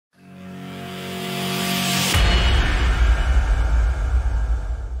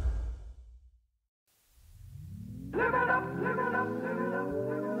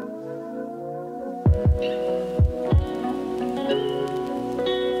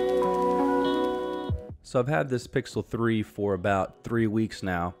So I've had this Pixel 3 for about 3 weeks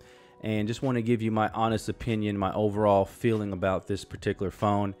now, and just want to give you my honest opinion, my overall feeling about this particular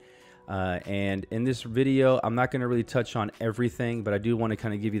phone. And in this video, I'm not going to really touch on everything, but I do want to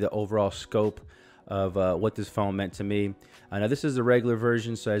kind of give you the overall scope of what this phone meant to me. Now this is the regular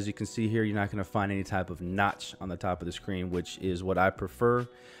version, so as you can see here, you're not going to find any type of notch on the top of the screen, which is what I prefer.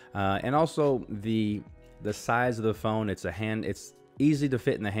 And also the size of the phone, it's easy to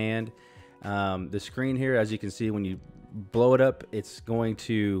fit in the hand. The screen here, as you can see, when you blow it up, it's going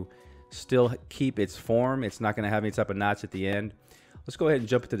to still keep its form. It's not going to have any type of notch at the end. Let's go ahead and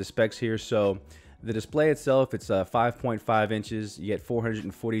jump into the specs here. So the display itself, it's 5.5 inches. You get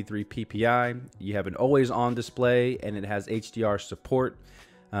 443 ppi. You have an always on display, and it has HDR support.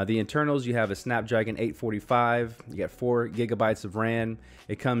 The internals, you have a Snapdragon 845. You get 4 gigabytes of RAM.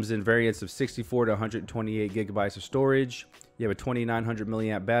 It comes in variants of 64 to 128 gigabytes of storage. You have a 2900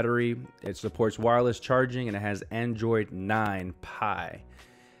 milliamp battery. It supports wireless charging, and it has Android 9 Pie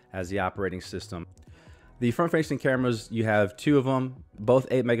as the operating system. The front-facing cameras, you have 2 of them, both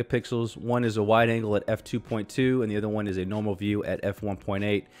 8 megapixels. One is a wide angle at f2.2, and the other one is a normal view at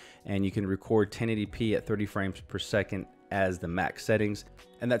f1.8. And you can record 1080p at 30 frames per second as the max settings.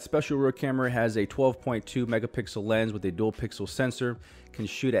 And that special rear camera has a 12.2 megapixel lens with a dual pixel sensor, can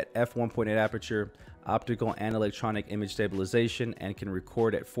shoot at f1.8 aperture, optical and electronic image stabilization, and can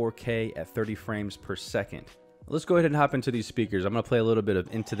record at 4K at 30 frames per second. Let's go ahead and hop into these speakers. I'm going to play a little bit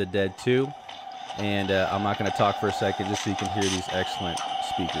of Into the Dead 2, and I'm not going to talk for a second just so you can hear these excellent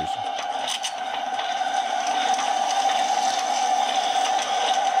speakers.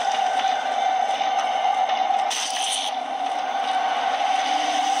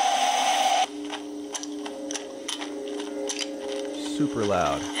 Super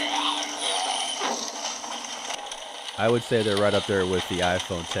loud. I would say they're right up there with the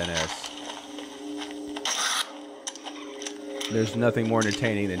iPhone XS. There's nothing more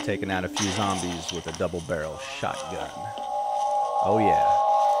entertaining than taking out a few zombies with a double barrel shotgun. Oh yeah.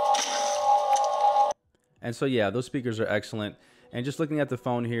 And so yeah, those speakers are excellent. And just looking at the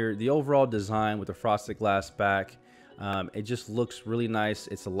phone here, the overall design with the frosted glass back, it just looks really nice.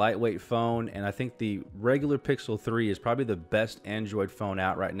 It's a lightweight phone, and I think the regular Pixel 3 is probably the best Android phone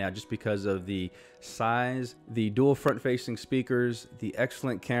out right now just because of the size, the dual front-facing speakers, the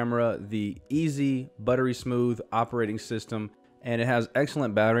excellent camera, the easy, buttery smooth operating system, and it has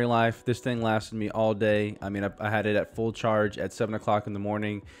excellent battery life. This thing lasted me all day. I mean, I had it at full charge at 7 o'clock in the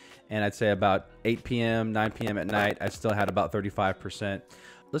morning, and I'd say about 8 p.m., 9 p.m. at night, I still had about 35%.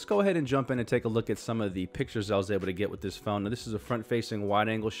 Let's go ahead and jump in and take a look at some of the pictures I was able to get with this phone. Now, this is a front-facing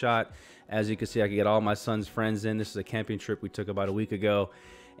wide-angle shot. As you can see, I can get all my son's friends in. This is a camping trip we took about a week ago,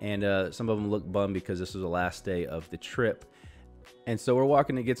 and some of them look bummed because this is the last day of the trip. And so we're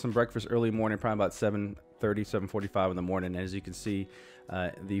walking to get some breakfast early morning, probably about 7:30, 7:45 in the morning. And as you can see,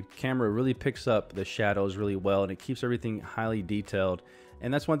 the camera really picks up the shadows really well, and it keeps everything highly detailed.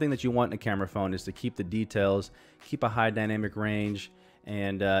 And that's one thing that you want in a camera phone, is to keep the details, keep a high dynamic range.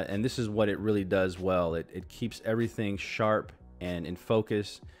 And this is what it really does well. It keeps everything sharp and in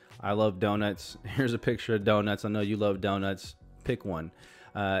focus. I love donuts. Here's a picture of donuts. I know you love donuts. Pick one.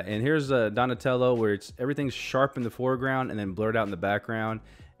 And here's Donatello, where everything's sharp in the foreground and then blurred out in the background.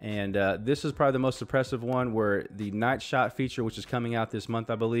 And this is probably the most impressive one, where the night shot feature, which is coming out this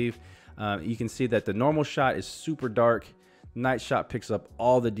month, I believe, you can see that the normal shot is super dark. Night shot picks up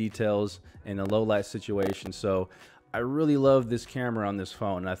all the details in a low light situation. So I really love this camera on this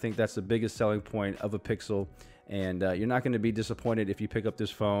phone. I think that's the biggest selling point of a Pixel. And you're not going to be disappointed if you pick up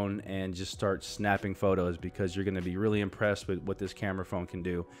this phone and just start snapping photos, because you're going to be really impressed with what this camera phone can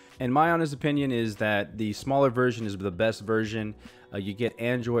do. And my honest opinion is that the smaller version is the best version. You get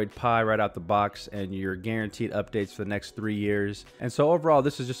Android Pie right out the box, and you're guaranteed updates for the next 3 years. And so overall,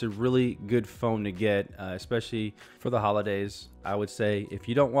 this is just a really good phone to get, especially for the holidays. I would say if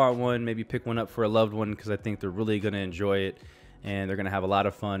you don't want one, maybe pick one up for a loved one, because I think they're really going to enjoy it. And they're going to have a lot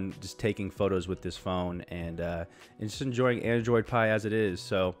of fun just taking photos with this phone, and just enjoying Android Pie as it is.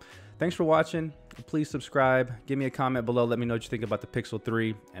 So thanks for watching. Please subscribe. Give me a comment below. Let me know what you think about the Pixel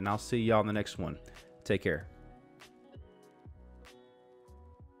 3, and I'll see y'all in the next one. Take care.